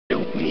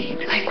need.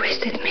 Like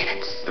wasted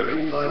minutes.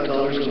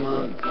 $35 a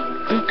month.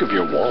 Think of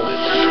your wallet.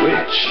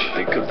 Switch.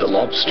 Think of the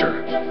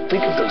lobster.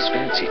 Think of those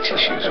fancy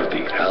tissues with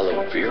the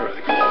aloe vera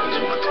you always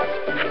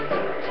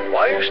wanted.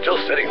 Why are you still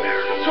sitting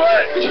there?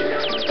 Switch!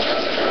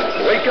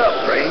 Wake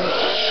up, brain.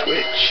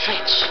 Switch.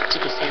 Switch to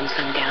the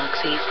Samsung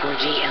Galaxy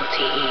 4G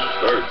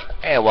LTE. Third.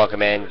 And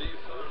welcome in.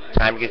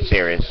 Time to get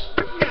serious.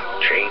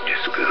 Change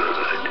is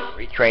good.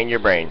 Retrain your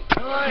brain.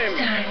 Time.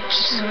 Time to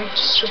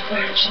switch to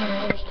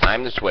Virgin.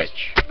 Time to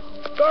switch.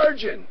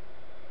 Virgin.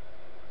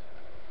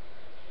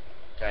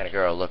 Kind of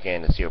girl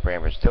looking to see what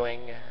Brammer's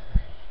doing.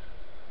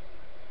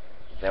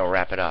 Then we'll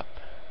wrap it up.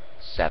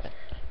 7.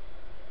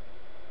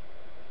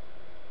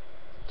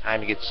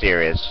 Time to get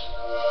serious.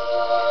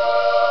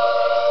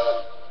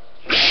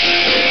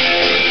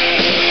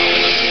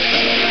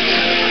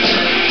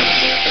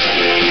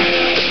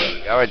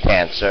 You're a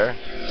dancer.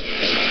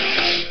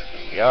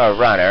 You're a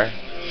runner.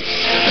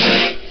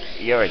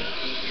 You're a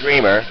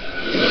dreamer.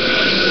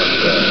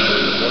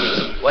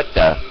 What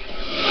the?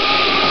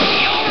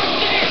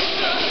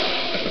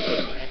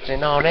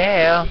 Dancing on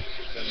air.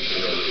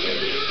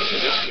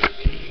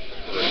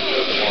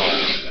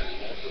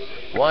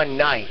 One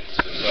night.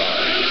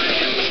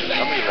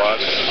 Somebody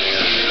watched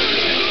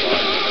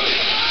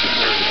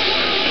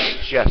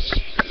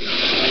Just.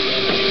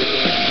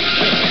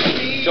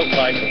 Joe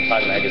Klein from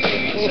Time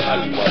Magazine.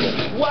 I love it.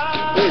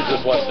 He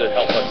just wants to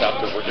help us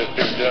out because we're just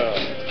doing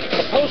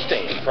a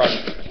posting from.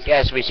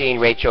 Yes, we seen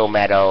Rachel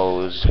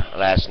Maddows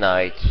last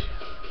night.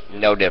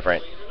 No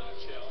different.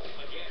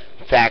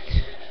 In fact,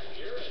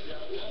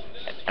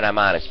 and I'm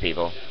honest,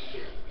 people,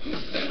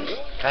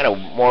 kind of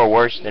more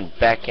worse than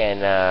Beck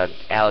and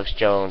Alex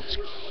Jones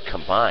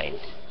combined.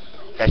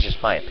 That's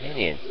just my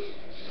opinion.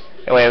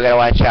 Anyway, we gotta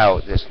watch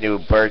out. This new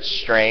bird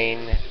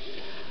strain,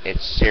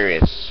 it's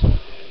serious.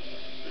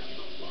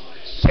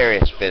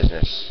 Serious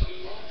business.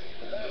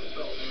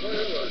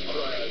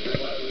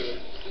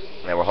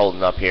 And we're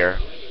holding up here.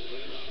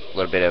 A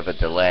little bit of a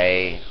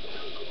delay.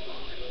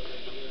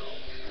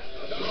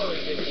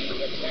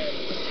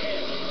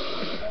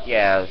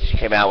 Yeah, she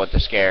came out with the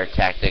scare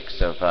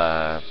tactics of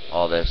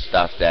all this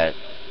stuff that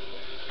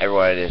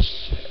everyone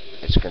is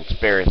a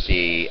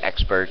conspiracy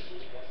expert,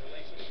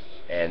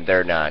 and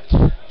they're not.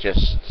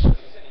 Just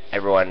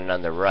everyone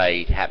on the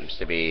right happens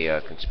to be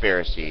a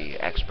conspiracy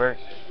expert.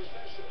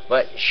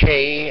 But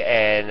she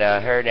and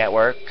her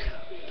network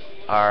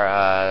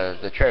are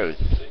the truth.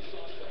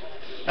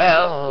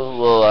 Well,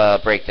 we'll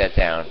break that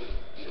down.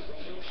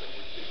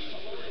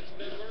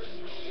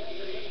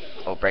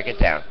 We'll break it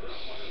down.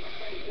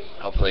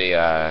 Hopefully,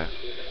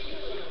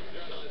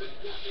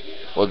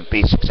 we'll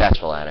be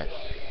successful at it.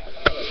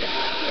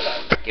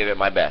 Give it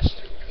my best.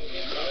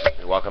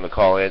 You're welcome to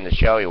call in the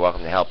show. You're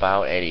welcome to help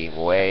out any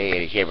way,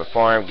 any shape or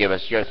form. Give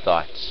us your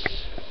thoughts.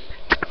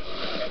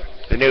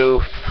 The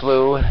new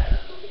flu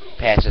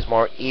passes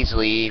more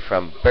easily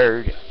from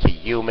bird to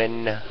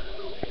human. The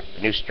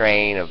new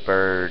strain of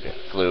bird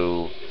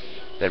flu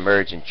that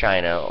emerged in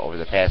China over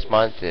the past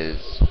month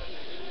is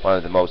one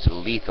of the most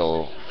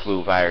lethal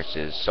flu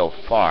viruses so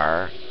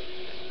far,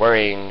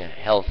 worrying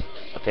health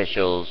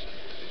officials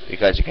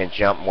because it can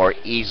jump more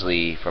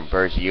easily from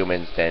birds to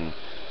humans than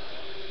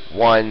the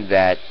one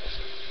that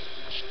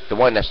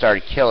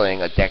started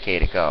killing a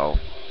decade ago.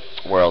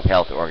 World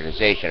Health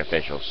Organization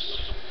officials.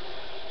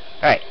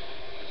 Alright.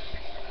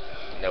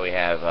 Now we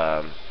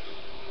have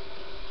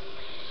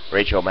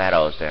Rachel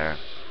Maddows there.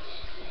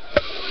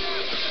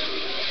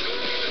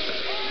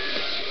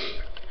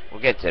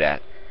 We'll get to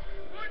that.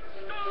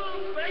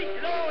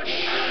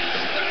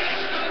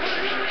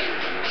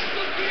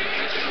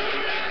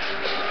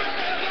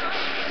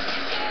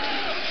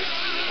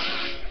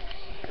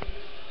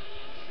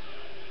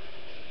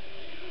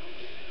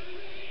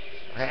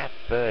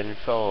 Happened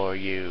for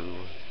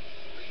you.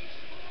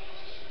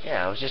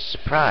 Yeah, I was just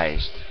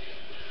surprised.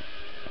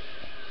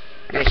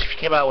 She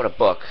came out with a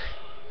book.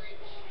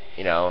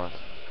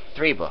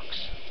 3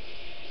 books.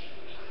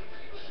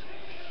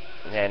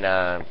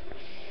 And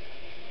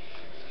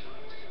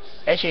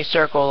she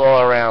circled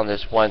all around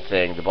this one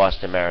thing, the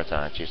Boston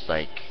Marathon. She's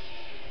like,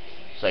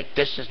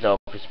 this is no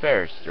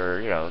conspiracy,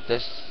 or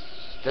this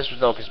was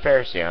no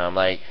conspiracy. And I'm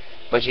like,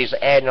 but she's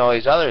adding all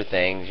these other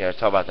things.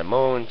 Talk about the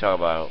moon, talk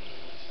about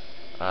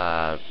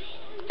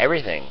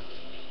everything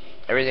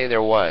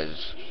there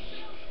was,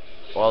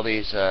 all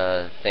these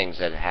things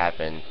that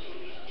happened.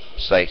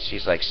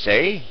 She's like,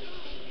 see,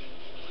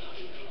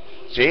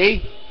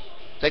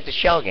 it's like the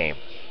Shell game.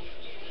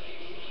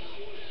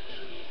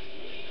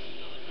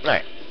 All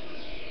right.